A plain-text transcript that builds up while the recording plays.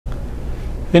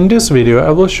In this video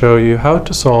I will show you how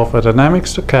to solve a dynamic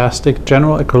stochastic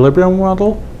general equilibrium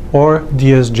model or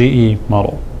DSGE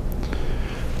model.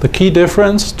 The key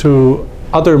difference to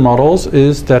other models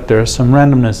is that there's some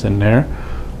randomness in there,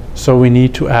 so we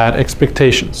need to add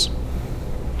expectations.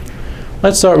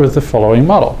 Let's start with the following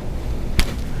model.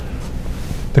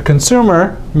 The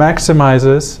consumer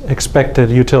maximizes expected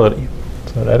utility.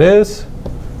 So that is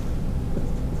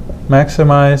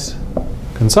maximize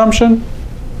consumption,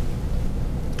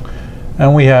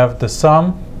 and we have the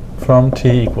sum from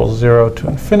t equals 0 to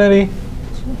infinity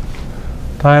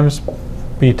times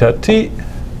beta t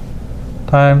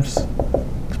times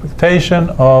expectation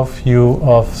of u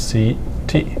of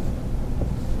ct.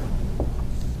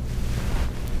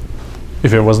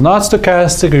 If it was not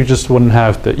stochastic, you just wouldn't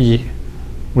have the e,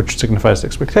 which signifies the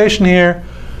expectation here,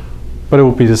 but it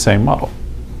would be the same model.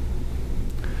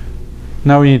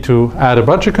 Now we need to add a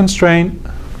budget constraint,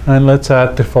 and let's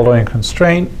add the following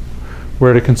constraint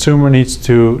where the consumer needs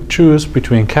to choose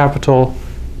between capital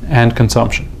and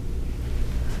consumption.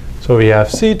 So we have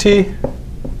Ct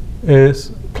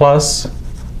is plus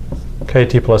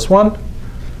Kt plus 1.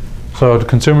 So the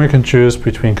consumer can choose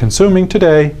between consuming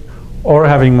today or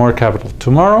having more capital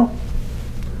tomorrow.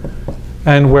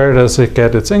 And where does it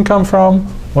get its income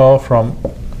from? Well, from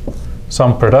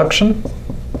some production,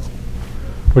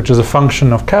 which is a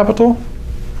function of capital,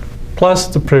 plus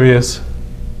the previous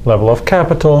level of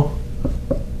capital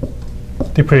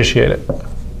depreciated.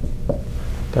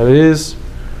 That is,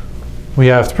 we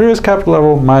have the previous capital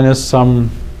level minus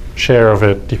some share of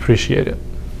it depreciated.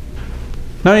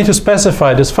 Now I need to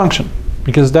specify this function,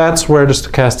 because that's where the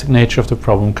stochastic nature of the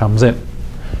problem comes in.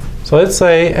 So let's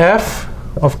say f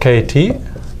of kt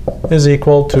is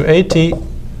equal to at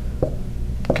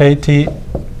kt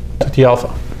to the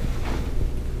alpha.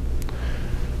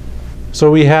 So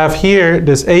we have here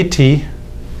this at,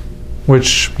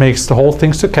 which makes the whole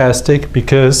thing stochastic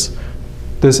because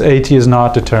this at is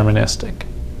not deterministic.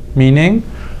 Meaning,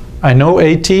 I know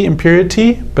at in period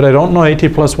t, but I don't know at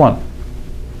plus 1.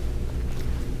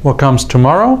 What comes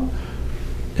tomorrow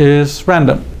is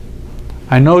random.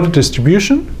 I know the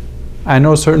distribution, I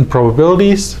know certain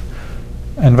probabilities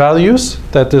and values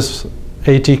that this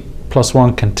at plus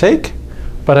 1 can take,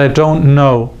 but I don't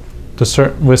know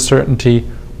with certainty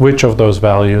which of those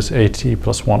values at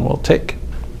plus 1 will take.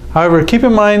 However, keep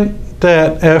in mind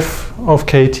that f of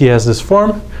kt has this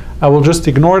form. I will just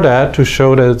ignore that to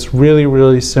show that it's really,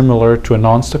 really similar to a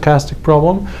non-stochastic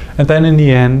problem, and then in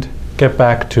the end get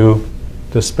back to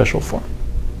this special form.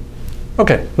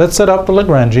 Okay, let's set up the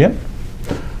Lagrangian.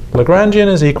 Lagrangian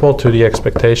is equal to the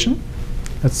expectation.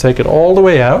 Let's take it all the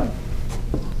way out.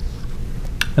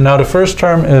 And now the first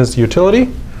term is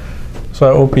utility. So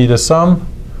it will be the sum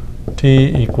t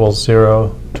equals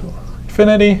 0 to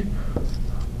infinity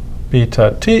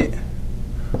beta t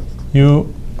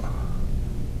u,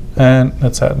 and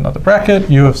let's add another bracket,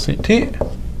 u of ct.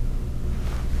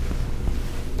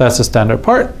 That's the standard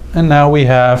part. And now we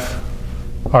have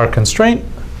our constraint,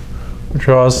 which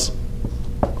was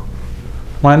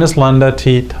minus lambda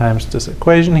t times this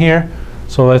equation here.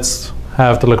 So let's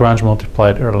have the Lagrange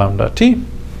multiplier lambda t.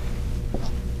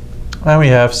 And we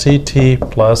have ct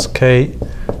plus kt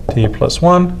plus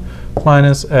 1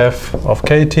 minus f of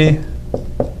kt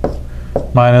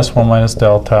minus 1 minus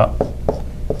delta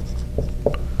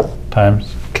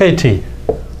times kt.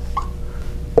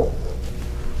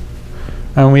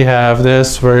 And we have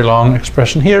this very long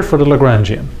expression here for the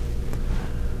Lagrangian.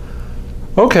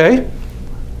 Okay,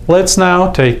 let's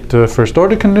now take the first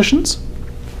order conditions.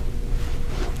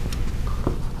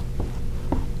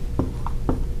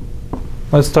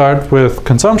 Let's start with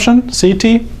consumption,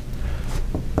 Ct.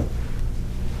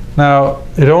 Now,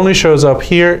 it only shows up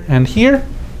here and here.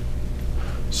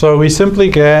 So we simply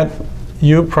get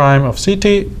u prime of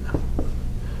Ct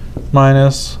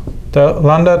minus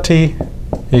lambda t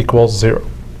equals 0.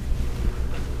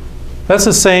 That's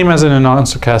the same as in a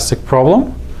non-stochastic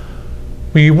problem.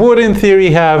 We would, in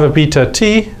theory, have a beta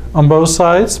t on both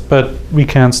sides, but we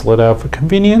cancel it out for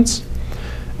convenience.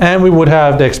 And we would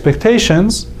have the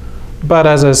expectations, but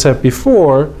as I said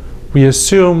before, we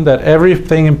assume that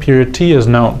everything in period t is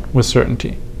known with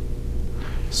certainty.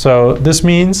 So this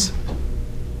means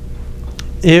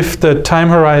if the time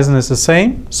horizon is the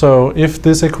same, so if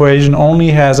this equation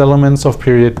only has elements of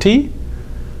period t,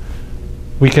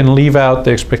 we can leave out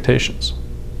the expectations.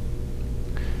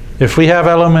 If we have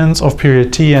elements of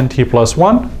period t and t plus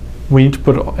 1, we need to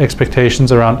put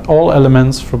expectations around all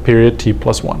elements for period t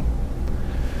plus 1.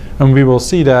 And we will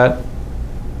see that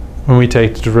when we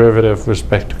take the derivative with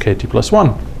respect to kt plus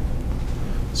 1.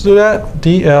 So that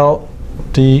dl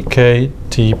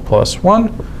dkt plus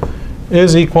 1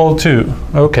 is equal to,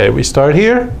 okay, we start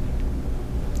here,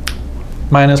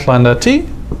 minus lambda t.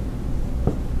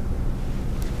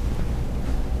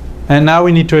 And now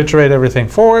we need to iterate everything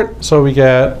forward. So we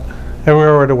get,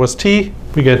 everywhere where there was t,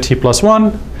 we get t plus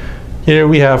 1. Here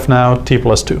we have now t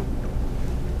plus 2.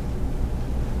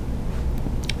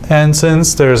 And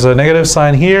since there's a negative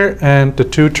sign here and the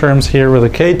two terms here with a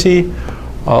kt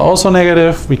are also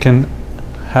negative, we can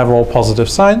have all positive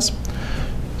signs.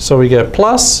 So we get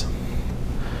plus.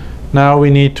 Now we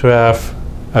need to have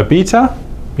a beta,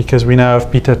 because we now have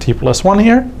beta t plus 1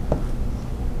 here.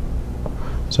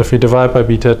 So if we divide by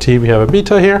beta t, we have a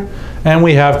beta here. And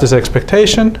we have this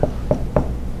expectation.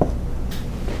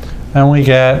 And we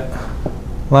get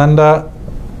lambda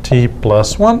t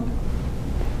plus 1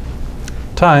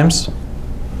 times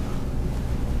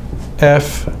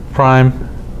f prime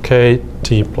k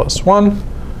t plus 1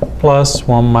 plus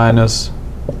 1 minus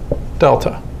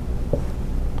delta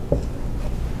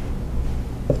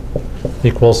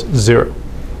equals 0.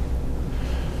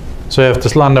 So we have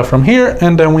this lambda from here,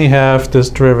 and then we have this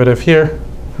derivative here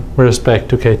with respect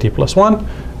to kt plus 1,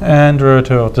 and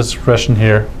derivative of this expression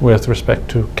here with respect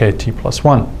to kt plus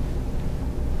 1.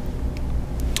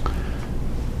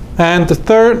 And the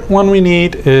third one we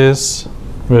need is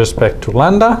with respect to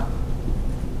lambda.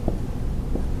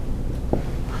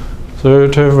 So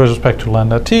derivative with respect to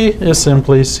lambda t is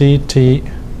simply ct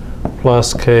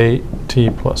plus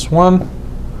kt plus 1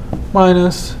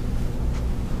 minus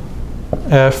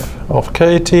f of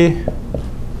kt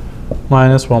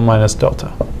minus 1 minus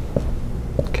delta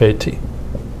kt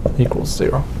equals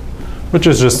 0, which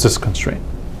is just this constraint.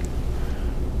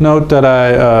 Note that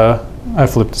I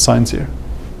flipped the signs here.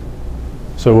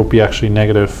 So it will be actually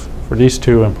negative for these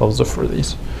two and positive for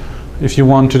these. If you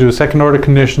want to do second order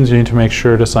conditions, you need to make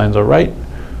sure the signs are right.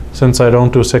 Since I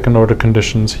don't do second order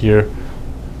conditions here,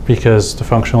 because the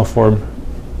functional form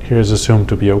here is assumed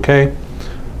to be okay,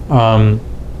 I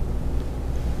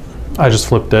just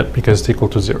flipped it because it's equal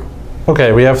to 0.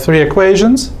 Okay, we have 3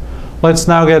 equations. Let's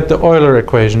now get the Euler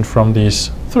equation from these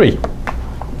 3.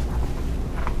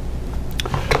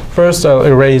 First, I'll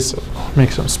erase,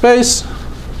 make some space.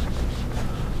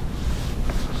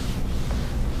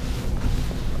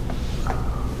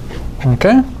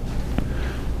 Okay.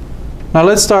 Now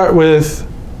let's start with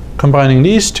combining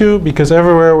these two, because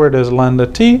everywhere where there's lambda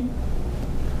t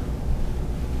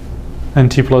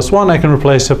and t plus 1, I can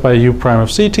replace it by u prime of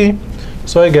ct.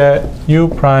 So I get u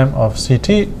prime of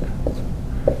ct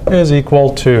is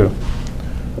equal to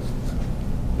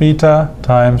beta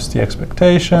times the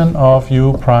expectation of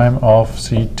u prime of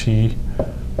ct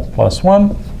plus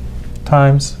 1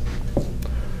 times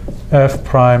f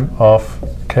prime of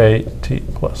kt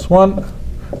plus 1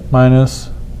 minus,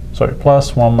 sorry,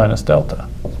 plus 1 minus delta.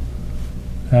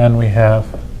 And we have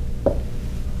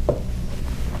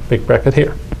big bracket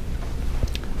here.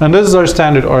 And this is our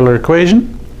standard Euler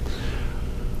equation.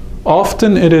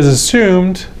 Often it is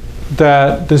assumed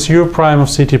that this u prime of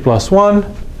ct plus 1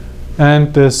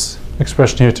 and this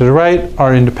expression here to the right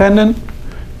are independent.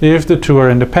 If the two are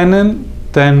independent,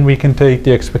 then we can take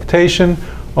the expectation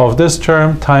of this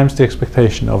term times the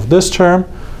expectation of this term,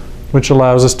 which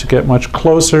allows us to get much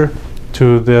closer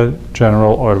to the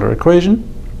general Euler equation.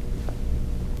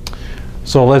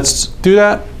 So let's do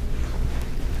that.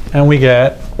 And we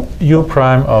get u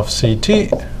prime of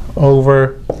ct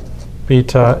over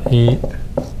beta e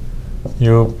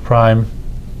u prime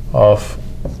of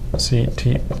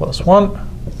ct plus 1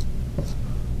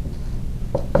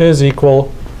 is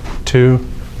equal to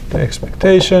the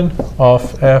expectation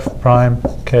of f prime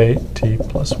kt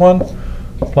plus 1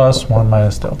 plus 1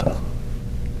 minus delta.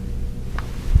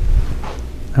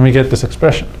 And we get this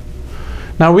expression.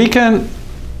 Now we can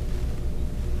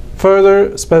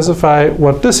further specify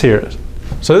what this here is.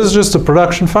 So this is just a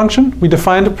production function. We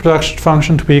define the production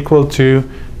function to be equal to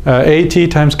at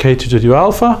times kt to the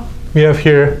alpha. We have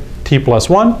here t plus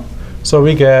 1. So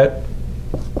we get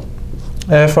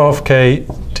f of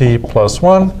kt plus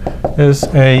 1 is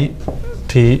a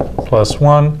t plus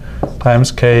 1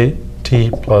 times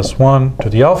kt plus 1 to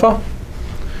the alpha.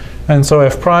 And so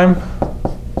f prime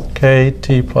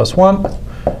kt plus 1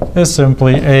 is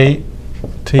simply a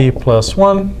t plus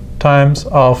 1 times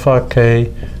alpha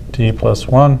kt plus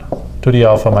 1 to the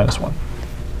alpha minus 1.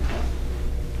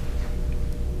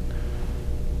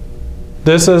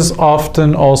 This is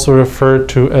often also referred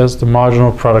to as the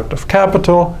marginal product of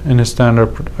capital in a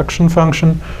standard production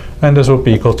function, and this will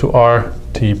be equal to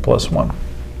rt plus 1,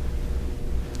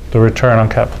 the return on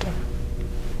capital.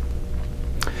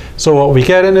 So what we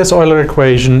get in this Euler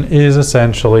equation is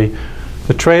essentially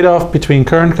the trade-off between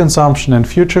current consumption and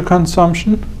future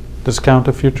consumption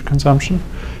discounted future consumption,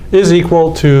 is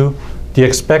equal to the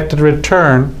expected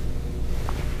return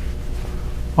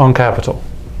on capital.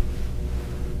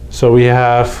 So we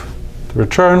have the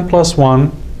return plus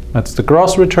 1, that's the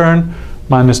gross return,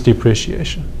 minus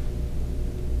depreciation.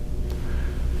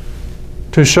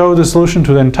 To show the solution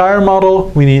to the entire model,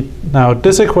 we need now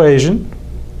this equation,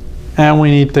 and we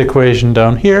need the equation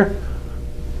down here,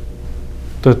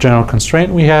 the general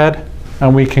constraint we had,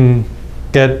 and we can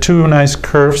get two nice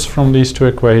curves from these two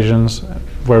equations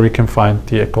where we can find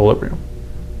the equilibrium.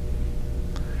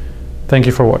 Thank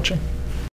you for watching.